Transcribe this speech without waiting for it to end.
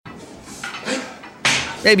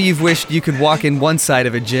Maybe you've wished you could walk in one side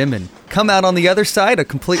of a gym and come out on the other side a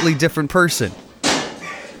completely different person.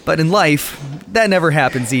 But in life, that never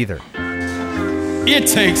happens either. It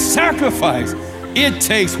takes sacrifice. It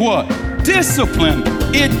takes what? Discipline.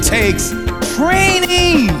 It takes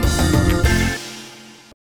training.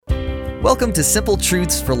 Welcome to Simple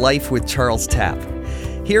Truths for Life with Charles Tapp.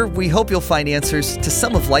 Here, we hope you'll find answers to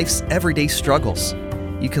some of life's everyday struggles.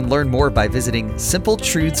 You can learn more by visiting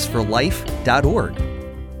simpletruthsforlife.org.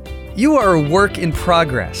 You are a work in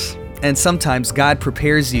progress, and sometimes God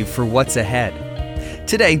prepares you for what's ahead.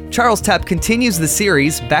 Today, Charles Tapp continues the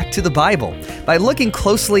series Back to the Bible by looking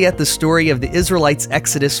closely at the story of the Israelites'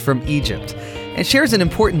 exodus from Egypt and shares an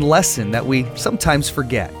important lesson that we sometimes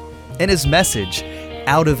forget in his message,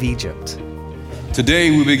 Out of Egypt.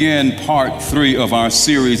 Today we begin part 3 of our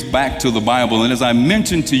series, Back to the Bible. And as I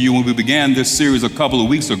mentioned to you when we began this series a couple of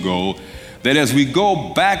weeks ago, that as we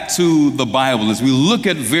go back to the Bible, as we look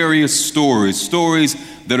at various stories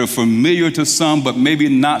that are familiar to some, but maybe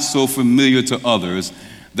not so familiar to others,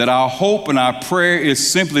 that our hope and our prayer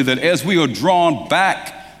is simply that as we are drawn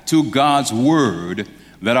back to God's Word,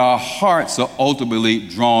 that our hearts are ultimately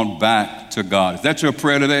drawn back to God. Is that your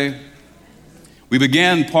prayer today? We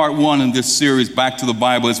began part 1 in this series, Back to the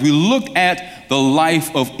Bible, as we looked at the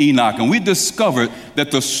life of Enoch, and we discovered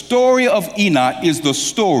that the story of Enoch is the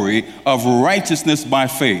story of righteousness by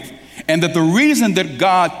faith, and that the reason that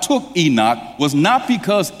God took Enoch was not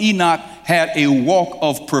because Enoch had a walk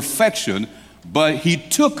of perfection, but he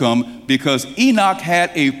took him because Enoch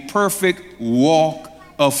had a perfect walk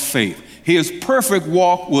of faith. His perfect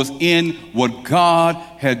walk was in what God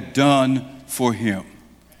had done for him.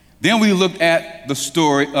 Then we looked at the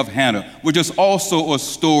story of Hannah, which is also a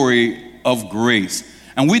story of grace.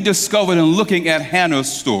 And we discovered in looking at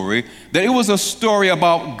Hannah's story that it was a story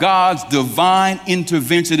about God's divine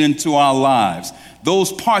intervention into our lives.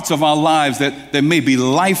 Those parts of our lives that may be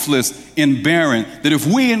lifeless and barren, that if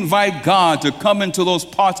we invite God to come into those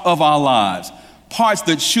parts of our lives, parts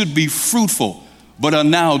that should be fruitful but are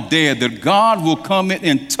now dead, that God will come in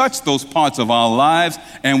and touch those parts of our lives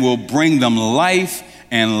and will bring them life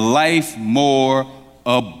and life more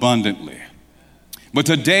abundantly. But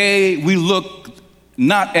today we look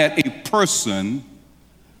not at a person,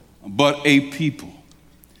 but a people.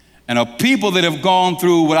 And a people that have gone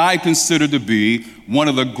through what I consider to be one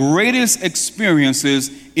of the greatest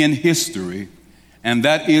experiences in history, and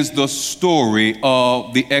that is the story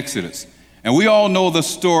of the Exodus. And we all know the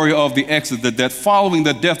story of the Exodus, that following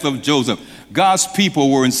the death of Joseph, God's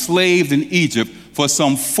people were enslaved in Egypt for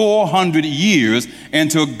some 400 years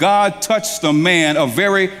until God touched a man, a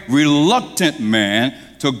very reluctant man,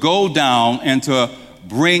 to go down and to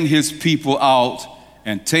bring his people out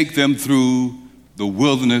and take them through the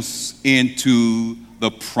wilderness into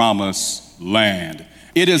the promised land.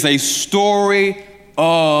 It is a story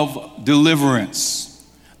of deliverance,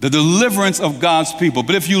 the deliverance of God's people.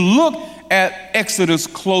 But if you look at Exodus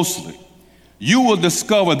closely, you will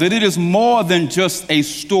discover that it is more than just a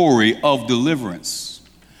story of deliverance,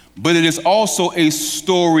 but it is also a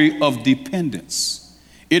story of dependence.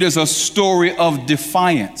 It is a story of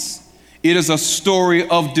defiance. It is a story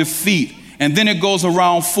of defeat. And then it goes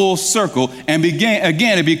around full circle and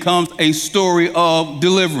again it becomes a story of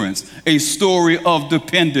deliverance, a story of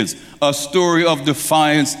dependence, a story of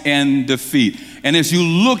defiance and defeat. And as you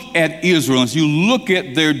look at Israel, as you look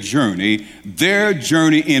at their journey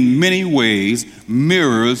in many ways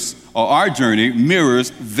our journey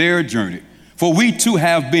mirrors their journey. For we too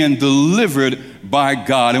have been delivered by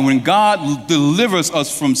God. And when God delivers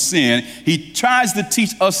us from sin, he tries to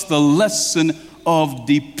teach us the lesson of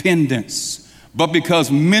dependence. But because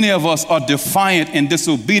many of us are defiant and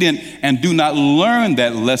disobedient and do not learn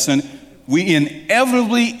that lesson, we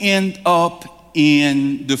inevitably end up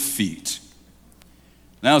in defeat.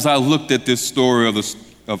 Now, as I looked at this story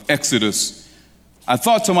of Exodus, I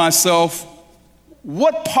thought to myself,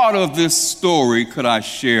 what part of this story could I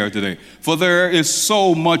share today? For there is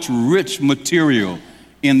so much rich material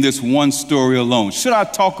in this one story alone. Should I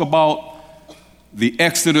talk about the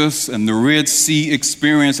Exodus and the Red Sea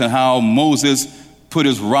experience and how Moses put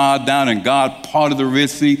his rod down and God parted the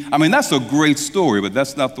Red Sea? I mean, that's a great story, but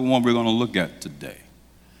that's not the one we're going to look at today.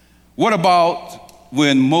 What about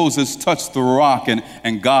when Moses touched the rock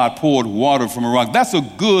and God poured water from a rock? That's a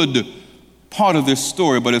good part of this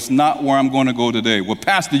story, but it's not where I'm going to go today. Well,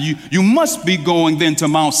 Pastor, you must be going then to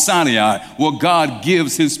Mount Sinai, where God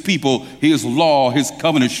gives his people his law, his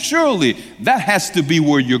covenant. Surely that has to be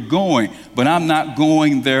where you're going, but I'm not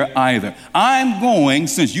going there either. I'm going,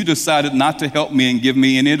 since you decided not to help me and give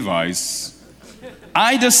me any advice,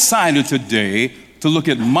 I decided today to look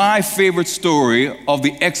at my favorite story of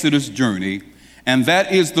the Exodus journey, and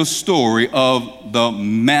that is the story of the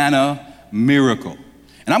manna miracle.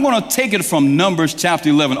 And I'm going to take it from Numbers chapter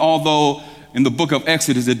 11, although in the book of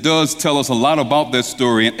Exodus it does tell us a lot about that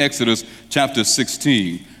story in Exodus chapter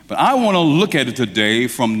 16. But I want to look at it today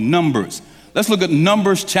from Numbers. Let's look at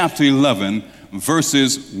Numbers chapter 11,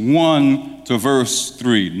 verses 1 to verse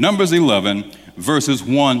 3. Numbers 11, verses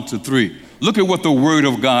 1 to 3. Look at what the Word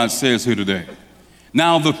of God says here today.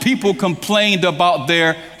 Now the people complained about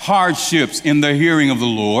their hardships in the hearing of the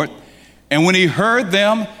Lord, and when he heard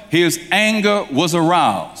them, his anger was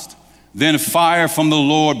aroused. Then fire from the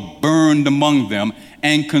Lord burned among them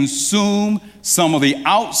and consumed some of the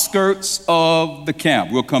outskirts of the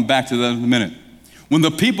camp. We'll come back to that in a minute. When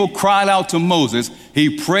the people cried out to Moses,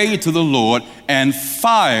 he prayed to the Lord, and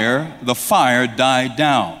the fire died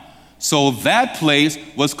down. So that place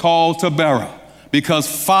was called Taberah, because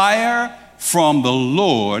fire from the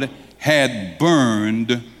Lord had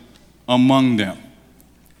burned among them.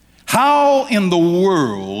 How in the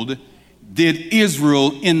world did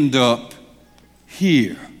Israel end up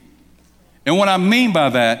here? And what I mean by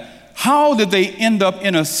that, how did they end up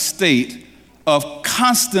in a state of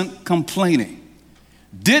constant complaining?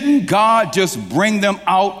 Didn't God just bring them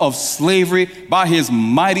out of slavery by his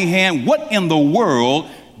mighty hand? What in the world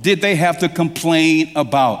did they have to complain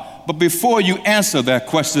about? But before you answer that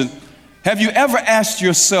question, have you ever asked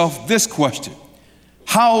yourself this question?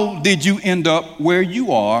 How did you end up where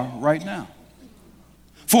you are right now?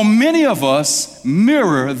 For many of us,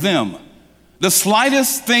 mirror them. The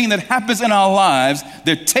slightest thing that happens in our lives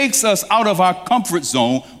that takes us out of our comfort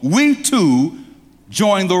zone, we too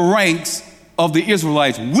join the ranks of the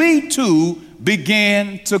Israelites. We too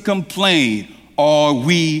began to complain. Are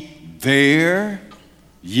we there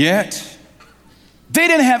yet? They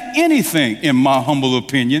didn't have anything, in my humble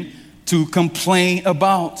opinion, to complain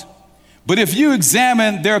about. But if you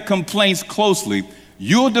examine their complaints closely,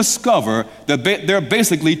 you'll discover that there are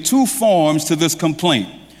basically two forms to this complaint.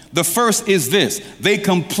 The first is this: they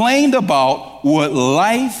complained about what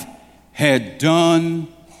life had done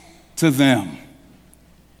to them.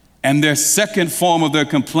 And their second form of their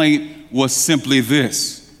complaint was simply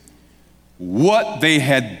this: what they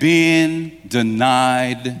had been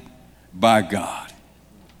denied by God.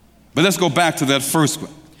 But let's go back to that first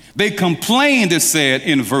one. They complained, it said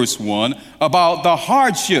in verse 1, about the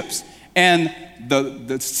hardships and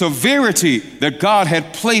the severity that God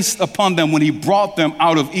had placed upon them when he brought them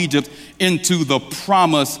out of Egypt into the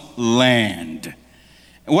promised land.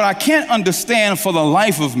 And what I can't understand for the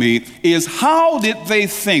life of me is how did they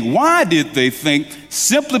think? Why did they think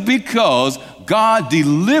simply because God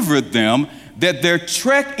delivered them that their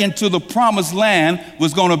trek into the promised land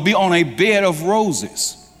was going to be on a bed of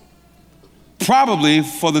roses? Probably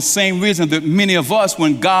for the same reason that many of us,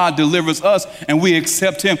 when God delivers us and we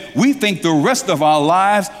accept him, we think the rest of our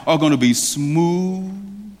lives are going to be smooth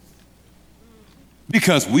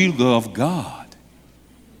because we love God.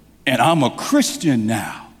 And I'm a Christian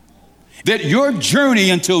now. That your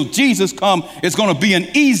journey until Jesus comes is going to be an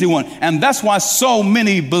easy one. And that's why so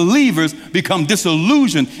many believers become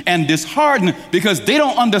disillusioned and disheartened, because they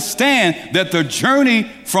don't understand that the journey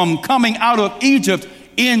from coming out of Egypt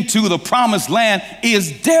into the promised land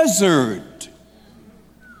is desert,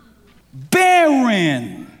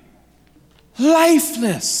 barren,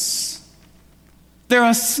 lifeless. There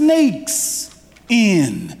are snakes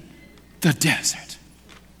in the desert.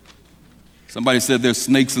 Somebody said there's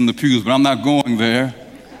snakes in the pews, but I'm not going there.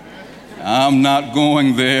 I'm not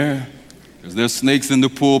going there, because there's snakes in the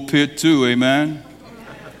pulpit too, amen?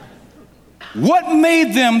 What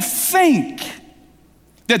made them think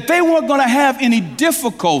that they weren't going to have any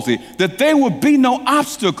difficulty, that there would be no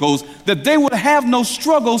obstacles, that they would have no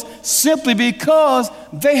struggles, simply because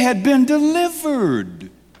they had been delivered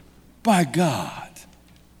by God?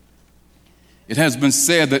 It has been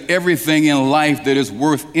said that everything in life that is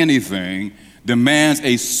worth anything demands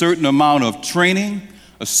a certain amount of training,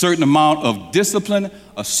 a certain amount of discipline,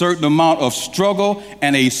 a certain amount of struggle,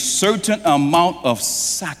 and a certain amount of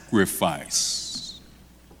sacrifice.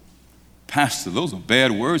 Pastor, those are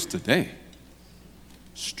bad words today.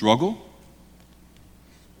 Struggle,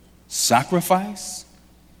 sacrifice,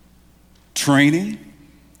 training,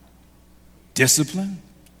 discipline.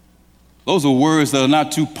 Those are words that are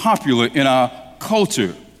not too popular in our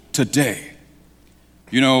culture today.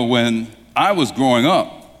 You know, when I was growing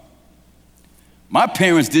up, my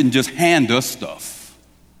parents didn't just hand us stuff.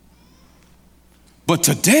 But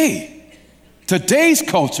today's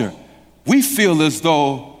culture, we feel as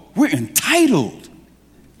though we're entitled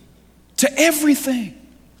to everything.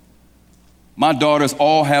 My daughters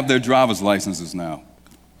all have their driver's licenses now.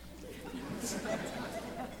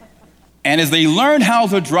 And as they learn how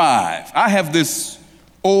to drive, I have this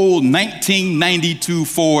old 1992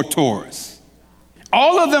 Ford Taurus.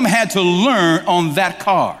 All of them had to learn on that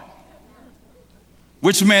car,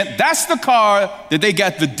 which meant that's the car that they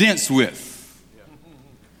got the dents with.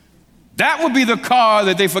 That would be the car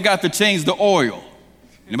that they forgot to change the oil.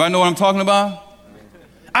 Anybody know what I'm talking about?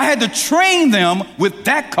 I had to train them with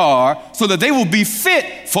that car so that they will be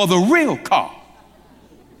fit for the real car.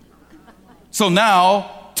 So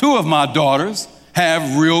now, 2 of my daughters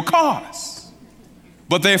have real cars.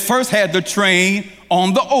 But they first had to train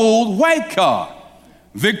on the old white car.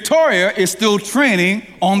 Victoria is still training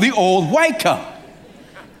on the old white car.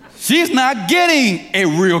 She's not getting a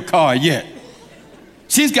real car yet.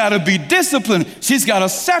 She's got to be disciplined. She's got to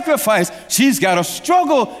sacrifice. She's got to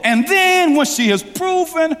struggle. And then when she has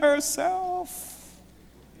proven herself,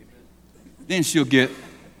 then she'll get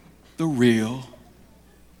the real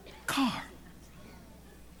car.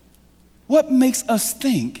 What makes us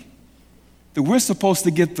think that we're supposed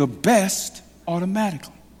to get the best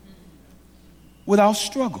automatically, without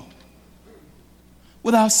struggle,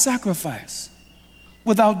 without sacrifice,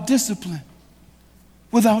 without discipline,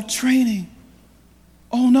 without training?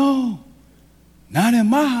 Oh no, not in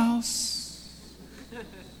my house.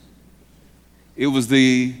 It was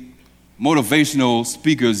the motivational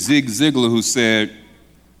speaker Zig Ziglar who said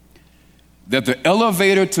that the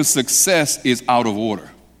elevator to success is out of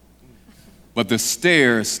order, but the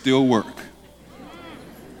stairs still work.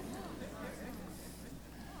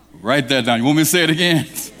 Write that down. You want me to say it again?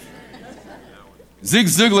 Zig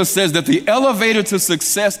Ziglar says that the elevator to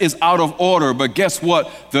success is out of order, but guess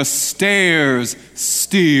what? The stairs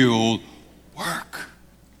still work.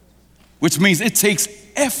 Which means it takes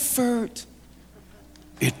effort.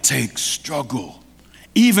 It takes struggle.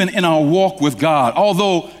 Even in our walk with God,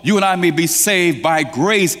 although you and I may be saved by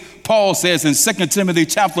grace, Paul says in 2 Timothy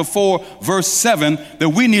chapter 4, verse 7, that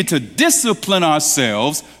we need to discipline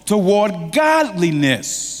ourselves toward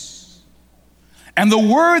godliness. And the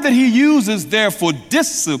word that he uses there for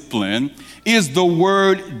discipline is the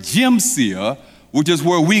word gymsia, which is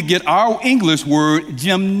where we get our English word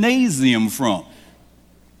gymnasium from.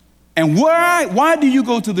 And why do you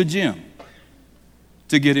go to the gym?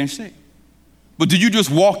 To get in shape. But do you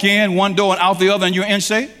just walk in one door and out the other and you're in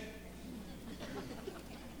shape?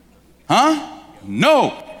 Huh?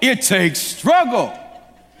 No, it takes struggle.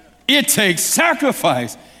 It takes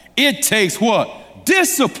sacrifice. It takes what?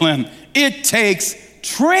 Discipline. It takes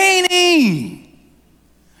training.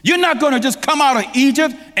 You're not going to just come out of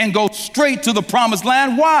Egypt and go straight to the promised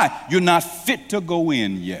land. Why? You're not fit to go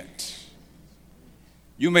in yet.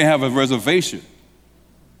 You may have a reservation,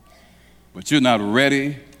 but you're not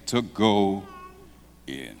ready to go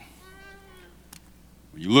in.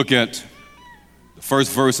 When you look at the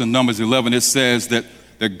first verse in Numbers 11, it says that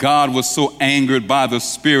God was so angered by the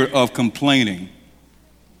spirit of complaining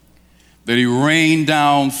that he rained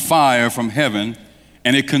down fire from heaven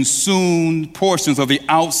and it consumed portions of the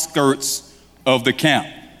outskirts of the camp.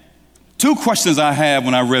 2 questions I have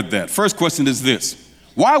when I read that. First question is this: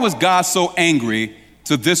 why was God so angry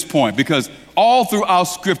to this point? Because all throughout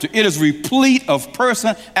Scripture, it is replete of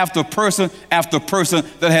person after person after person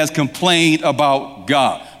that has complained about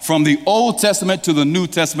God. From the Old Testament to the New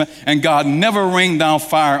Testament, and God never rained down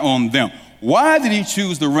fire on them. Why did he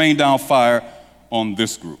choose to rain down fire on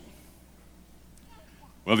this group?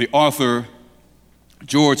 Well, the author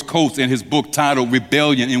George Coates, in his book titled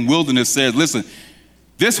Rebellion in Wilderness, says, listen,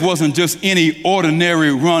 this wasn't just any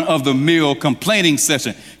ordinary run-of-the-mill complaining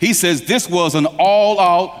session. He says this was an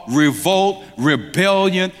all-out revolt,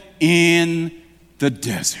 rebellion in the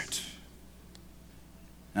desert.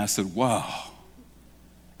 And I said, wow.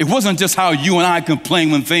 It wasn't just how you and I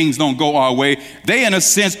complain when things don't go our way. They, in a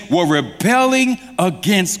sense, were rebelling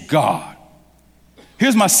against God.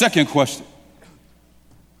 Here's my second question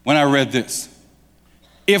when I read this.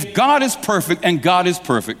 If God is perfect and God is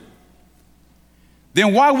perfect,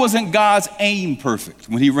 then why wasn't God's aim perfect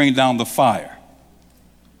when he rained down the fire?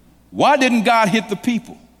 Why didn't God hit the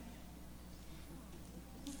people?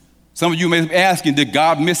 Some of you may be asking, did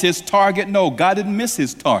God miss his target? No, God didn't miss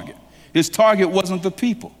his target. His target wasn't the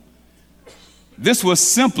people. This was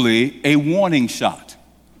simply a warning shot.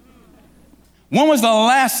 When was the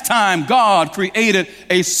last time God created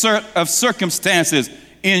a set of circumstances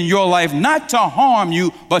in your life, not to harm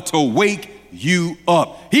you, but to wake you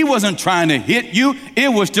up? He wasn't trying to hit you. It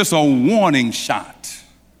was just a warning shot.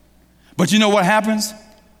 But you know what happens?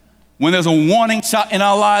 When there's a warning shot in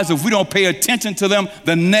our lives, if we don't pay attention to them,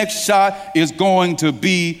 the next shot is going to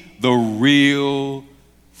be the real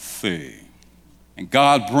thing. And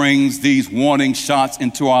God brings these warning shots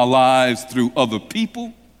into our lives through other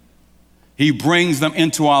people. He brings them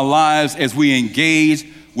into our lives as we engage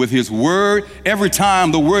with his word. Every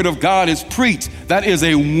time the word of God is preached, that is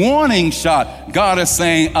a warning shot. God is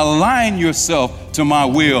saying, align yourself to my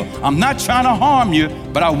will. I'm not trying to harm you,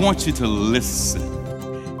 but I want you to listen.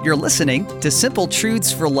 You're listening to Simple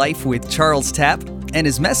Truths for Life with Charles Tapp and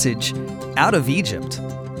his message, Out of Egypt.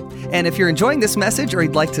 And if you're enjoying this message or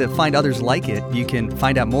you'd like to find others like it, you can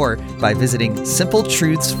find out more by visiting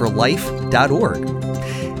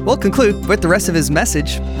simpletruthsforlife.org. We'll conclude with the rest of his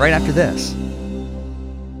message right after this.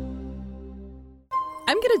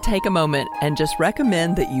 I'm going to take a moment and just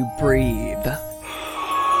recommend that you breathe.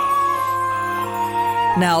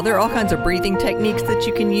 Now, there are all kinds of breathing techniques that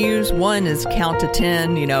you can use. One is count to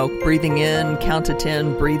 10, breathing in, count to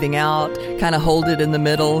 10, breathing out, kind of hold it in the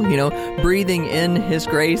middle, breathing in his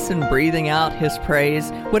grace and breathing out his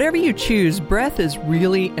praise. Whatever you choose, breath is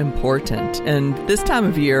really important. And this time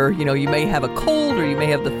of year, you may have a cold or you may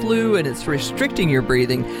have the flu and it's restricting your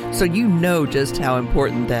breathing, so you know just how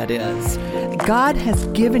important that is. God has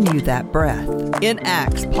given you that breath. In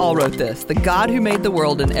Acts, Paul wrote this: "The God who made the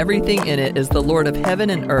world and everything in it is the Lord of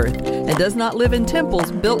heaven and earth, and does not live in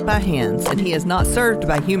temples built by hands, and he is not served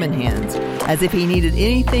by human hands, as if he needed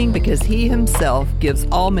anything, because he himself gives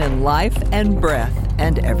all men life and breath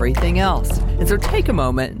and everything else." And so take a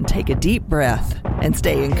moment and take a deep breath and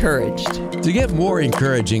stay encouraged. To get more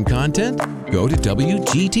encouraging content, go to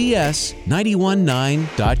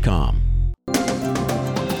WGTS919.com.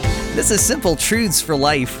 This is Simple Truths for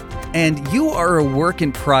Life, and you are a work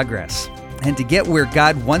in progress. And to get where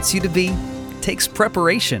God wants you to be takes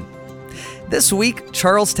preparation. This week,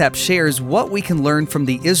 Charles Tapp shares what we can learn from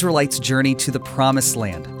the Israelites' journey to the Promised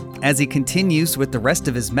Land as he continues with the rest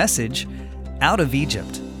of his message, Out of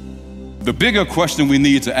Egypt. The bigger question we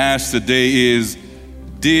need to ask today is,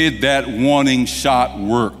 did that warning shot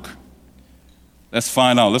work? Let's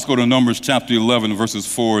find out. Let's go to Numbers chapter 11, verses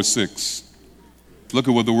 4 and 6. Look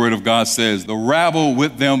at what the word of God says. The rabble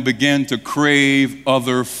with them began to crave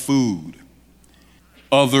other food.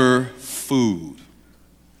 Other food.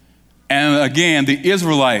 And again, the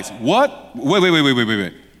Israelites, what?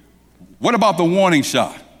 Wait. What about the warning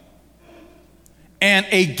shot? And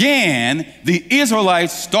again, the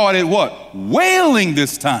Israelites started what? Wailing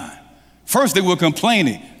this time. First they were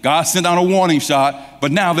complaining. God sent out a warning shot,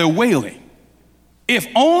 but now they're wailing. If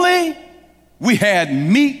only we had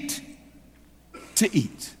meat to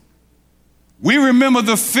eat. We remember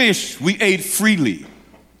the fish we ate freely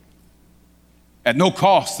at no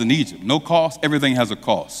cost in Egypt. No cost, everything has a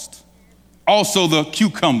cost. Also the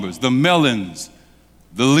cucumbers, the melons,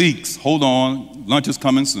 the leeks. Hold on, lunch is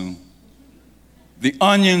coming soon. The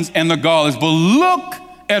onions and the garlics. But look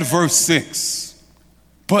at verse 6.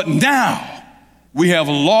 But now we have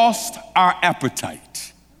lost our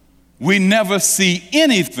appetite. We never see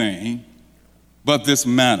anything but this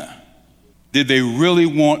manna. Did they really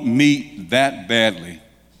want meat that badly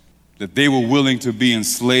that they were willing to be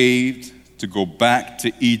enslaved, to go back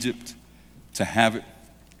to Egypt to have it?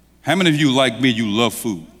 How many of you, like me, you love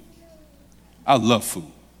food? I love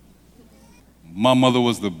food. My mother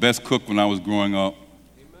was the best cook when I was growing up.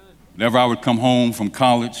 Whenever I would come home from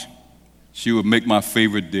college, she would make my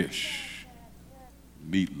favorite dish: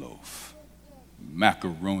 meatloaf,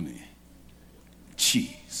 macaroni,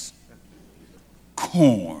 cheese,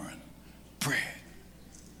 corn, bread.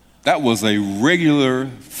 That was a regular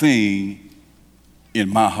thing in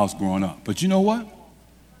my house growing up. But you know what?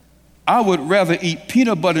 I would rather eat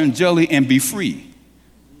peanut butter and jelly and be free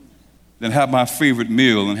than have my favorite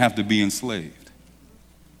meal and have to be enslaved.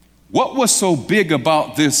 What was so big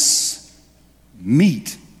about this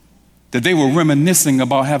meat that they were reminiscing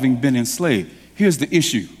about having been enslaved? Here's the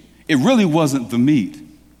issue. It really wasn't the meat.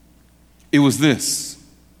 It was this.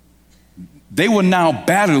 They were now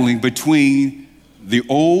battling between the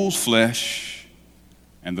old flesh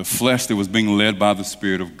and the flesh that was being led by the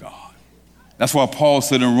Spirit of God. That's why Paul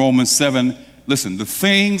said in Romans 7, listen, the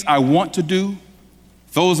things I want to do,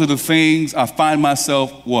 those are the things I find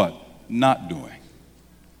myself, what? Not doing.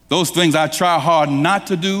 Those things I try hard not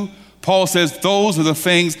to do, Paul says those are the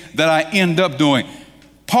things that I end up doing.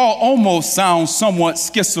 Paul almost sounds somewhat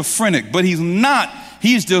schizophrenic, but he's not.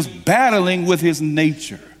 He's just battling with his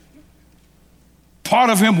nature.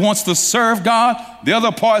 Part of him wants to serve God. The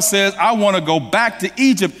other part says, I want to go back to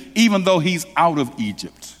Egypt, even though he's out of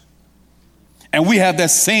Egypt. And we have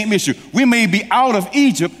that same issue. We may be out of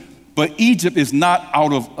Egypt, but Egypt is not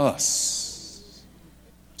out of us.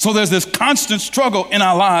 So there's this constant struggle in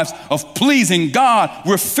our lives of pleasing God.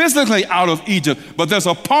 We're physically out of Egypt, but there's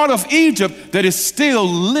a part of Egypt that is still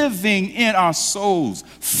living in our souls,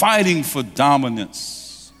 fighting for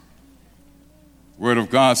dominance. The Word of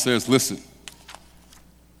God says, listen,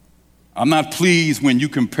 I'm not pleased when you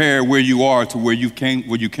compare where you are to where you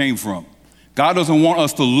came from. God doesn't want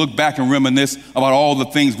us to look back and reminisce about all the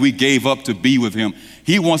things we gave up to be with him.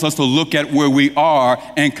 He wants us to look at where we are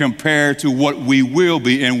and compare to what we will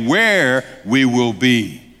be and where we will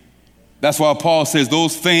be. That's why Paul says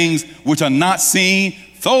those things which are not seen,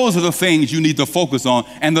 those are the things you need to focus on.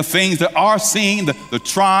 And the things that are seen, the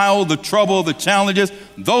trial, the trouble, the challenges,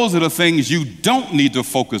 those are the things you don't need to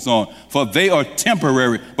focus on, for they are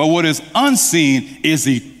temporary. But what is unseen is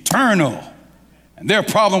eternal. And their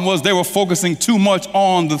problem was they were focusing too much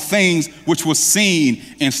on the things which were seen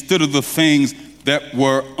instead of the things that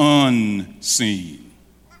were unseen.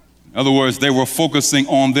 In other words, they were focusing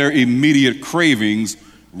on their immediate cravings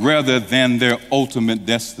rather than their ultimate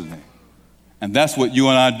destiny. And that's what you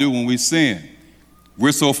and I do when we sin.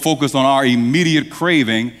 We're so focused on our immediate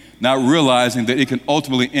craving, not realizing that it can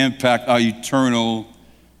ultimately impact our eternal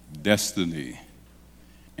destiny.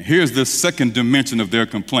 And here's the second dimension of their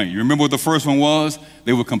complaint. You remember what the first one was?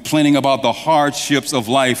 They were complaining about the hardships of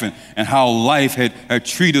life and how life had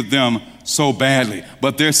treated them so badly.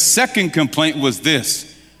 But their second complaint was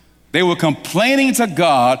this. They were complaining to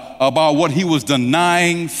God about what he was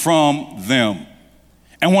denying from them.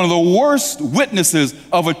 And one of the worst witnesses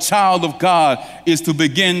of a child of God is to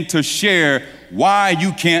begin to share why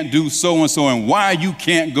you can't do so-and-so and why you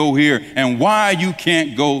can't go here and why you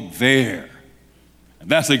can't go there. And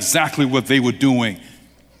that's exactly what they were doing.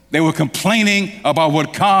 They were complaining about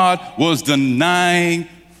what God was denying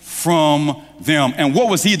from them. And what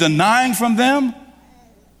was he denying from them?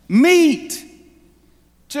 Meat.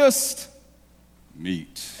 Just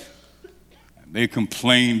meat. And they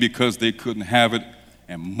complained because they couldn't have it.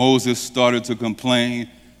 And Moses started to complain.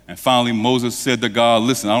 And finally Moses said to God,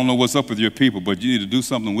 listen, I don't know what's up with your people, but you need to do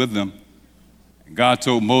something with them. And God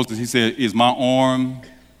told Moses, he said, is my arm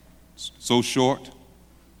so short?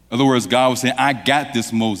 In other words, God was saying, I got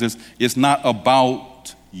this, Moses. It's not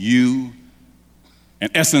about you. In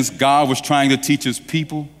essence, God was trying to teach his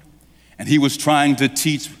people, and he was trying to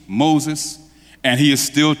teach Moses, and he is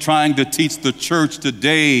still trying to teach the church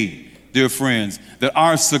today, dear friends, that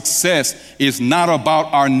our success is not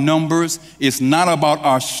about our numbers, it's not about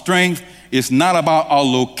our strength, it's not about our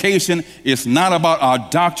location, it's not about our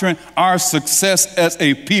doctrine. Our success as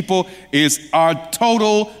a people is our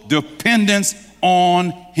total dependence on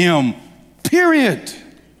him, period.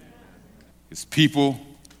 His people,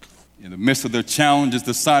 in the midst of their challenges,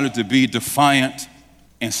 decided to be defiant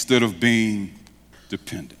instead of being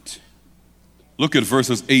dependent. Look at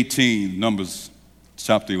verses 18, Numbers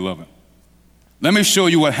chapter 11. Let me show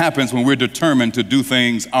you what happens when we're determined to do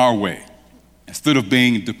things our way. Instead of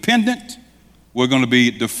being dependent, we're going to be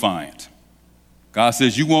defiant. God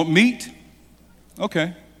says, you want meat?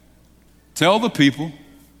 Okay. Tell the people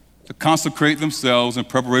to consecrate themselves in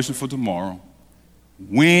preparation for tomorrow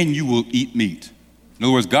when you will eat meat. In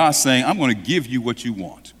other words, God's saying, I'm going to give you what you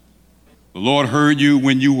want. The Lord heard you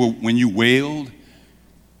when you wailed,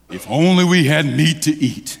 if only we had meat to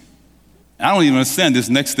eat. I don't even understand this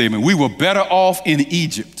next statement. We were better off in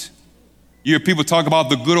Egypt. You hear people talk about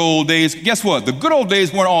the good old days. Guess what? The good old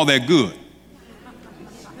days weren't all that good.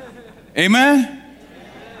 Amen?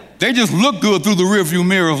 They just look good through the rearview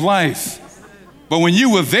mirror of life. But when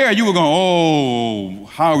you were there, you were going, oh,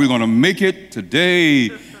 how are we going to make it today?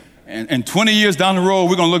 And 20 years down the road,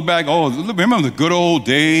 we're going to look back, oh, remember the good old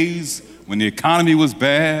days when the economy was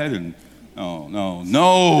bad? And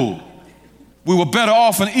no. We were better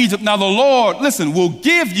off in Egypt. Now the Lord, listen, will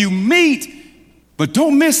give you meat, but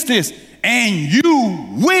don't miss this, and you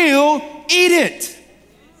will eat it.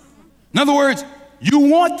 In other words, you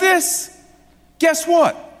want this? Guess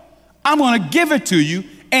what? I'm going to give it to you,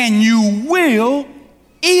 and you will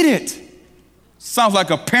eat it. Sounds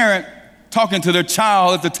like a parent talking to their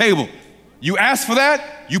child at the table. You ask for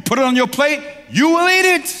that, you put it on your plate, you will eat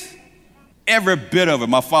it. Every bit of it.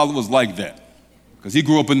 My father was like that because he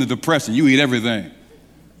grew up in the Depression. You eat everything.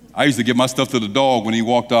 I used to give my stuff to the dog when he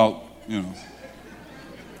walked out,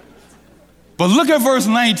 But look at verse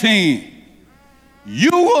 19.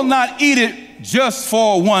 You will not eat it just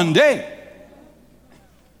for one day.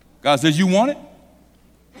 God says, you want it?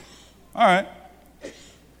 All right.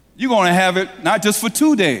 You're going to have it not just for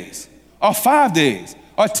 2 days, or 5 days,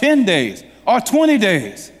 or 10 days, or 20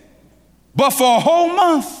 days, but for a whole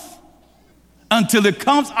month until it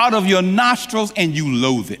comes out of your nostrils and you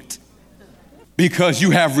loathe it because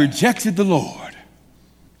you have rejected the Lord.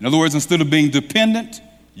 In other words, instead of being dependent,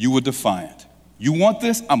 you were defiant. You want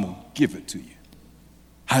this? I'm going to give it to you.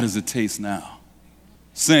 How does it taste now?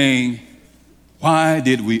 Saying, why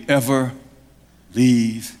did we ever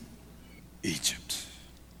leave Egypt?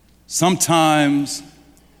 Sometimes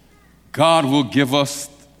God will give us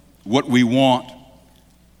what we want,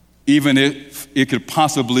 even if it could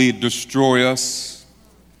possibly destroy us,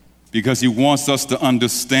 because he wants us to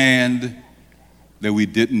understand that we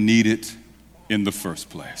didn't need it in the first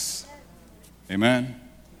place. Amen?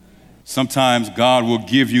 Sometimes God will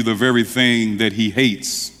give you the very thing that he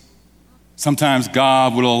hates. Sometimes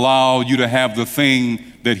God will allow you to have the thing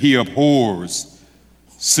that he abhors,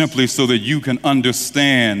 simply so that you can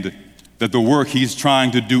understand that the work he's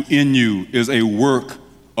trying to do in you is a work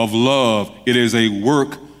of love. It is a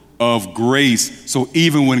work of grace. So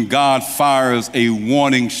even when God fires a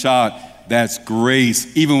warning shot, that's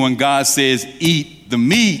grace. Even when God says, eat the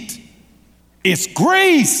meat, it's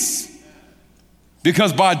grace.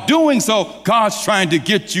 Because by doing so, God's trying to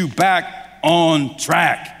get you back on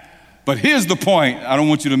track. But here's the point I don't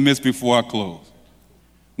want you to miss before I close.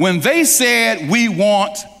 When they said we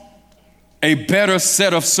want a better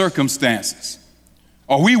set of circumstances,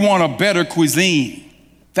 or we want a better cuisine,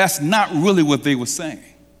 that's not really what they were saying.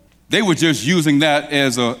 They were just using that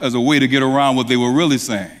as a way to get around what they were really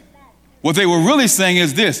saying. What they were really saying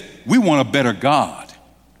is this: we want a better God.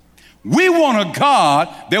 We want a God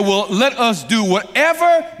that will let us do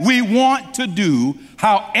whatever we want to do,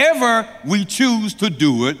 however we choose to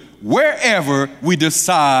do it, wherever we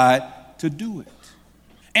decide to do it.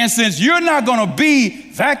 And since you're not going to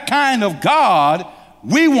be that kind of God,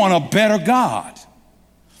 we want a better God.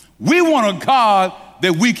 We want a God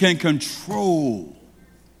that we can control.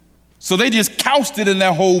 So they just couched it in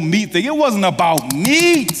that whole meat thing. It wasn't about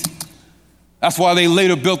meat. That's why they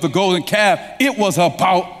later built the golden calf. It was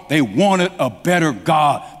about they wanted a better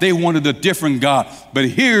God. They wanted a different God. But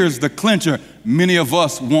here's the clincher. Many of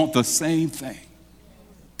us want the same thing.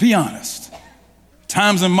 Be honest.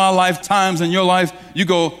 Times in my life, times in your life, you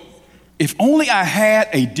go, if only I had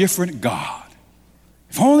a different God.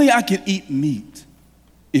 If only I could eat meat.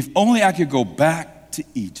 If only I could go back to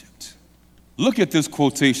Egypt. Look at this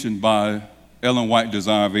quotation by Ellen White,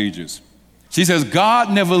 Desire of Ages. She says,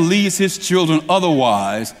 God never leads his children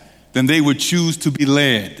otherwise than they would choose to be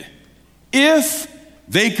led. If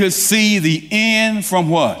they could see the end from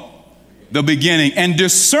what? The beginning, and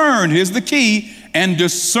discern, here's the key, and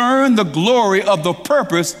discern the glory of the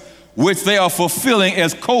purpose which they are fulfilling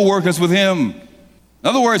as co-workers with him. In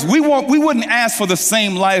other words, we wouldn't ask for the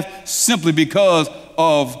same life simply because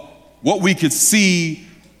of what we could see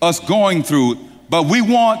us going through, but we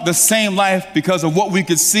want the same life because of what we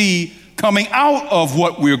could see coming out of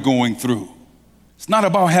what we're going through. It's not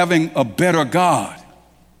about having a better God.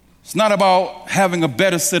 It's not about having a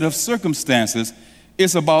better set of circumstances.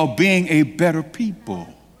 It's about being a better people.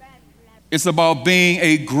 It's about being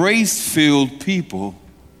a grace-filled people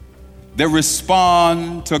that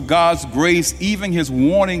respond to God's grace, even his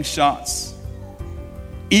warning shots.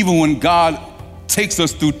 Even when God takes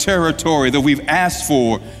us through territory that we've asked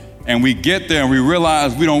for, and we get there and we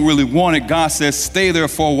realize we don't really want it, God says, stay there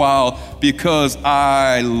for a while because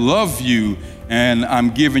I love you and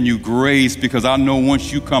I'm giving you grace because I know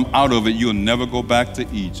once you come out of it, you'll never go back to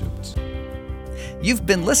Egypt. You've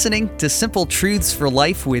been listening to Simple Truths for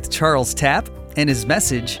Life with Charles Tapp and his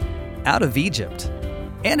message, Out of Egypt.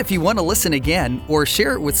 And if you want to listen again or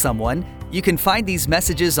share it with someone, you can find these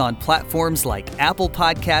messages on platforms like Apple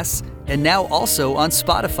Podcasts and now also on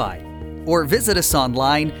Spotify. Or visit us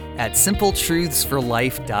online at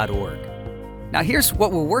simpletruthsforlife.org. Now here's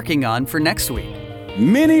what we're working on for next week.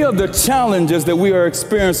 Many of the challenges that we are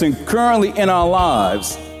experiencing currently in our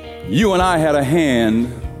lives, you and I had a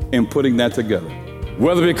hand in putting that together.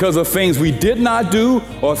 Whether because of things we did not do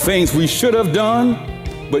or things we should have done,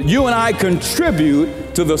 but you and I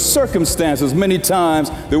contribute to the circumstances many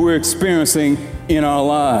times that we're experiencing in our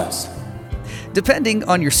lives. Depending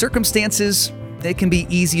on your circumstances, it can be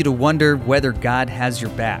easy to wonder whether God has your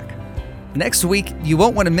back. Next week, you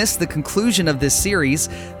won't want to miss the conclusion of this series,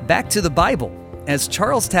 Back to the Bible, as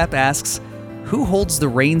Charles Tapp asks, who holds the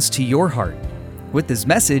reins to your heart? With his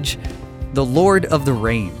message, The Lord of the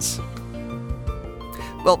Reins.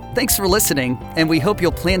 Well, thanks for listening, and we hope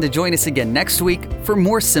you'll plan to join us again next week for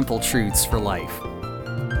more Simple Truths for Life.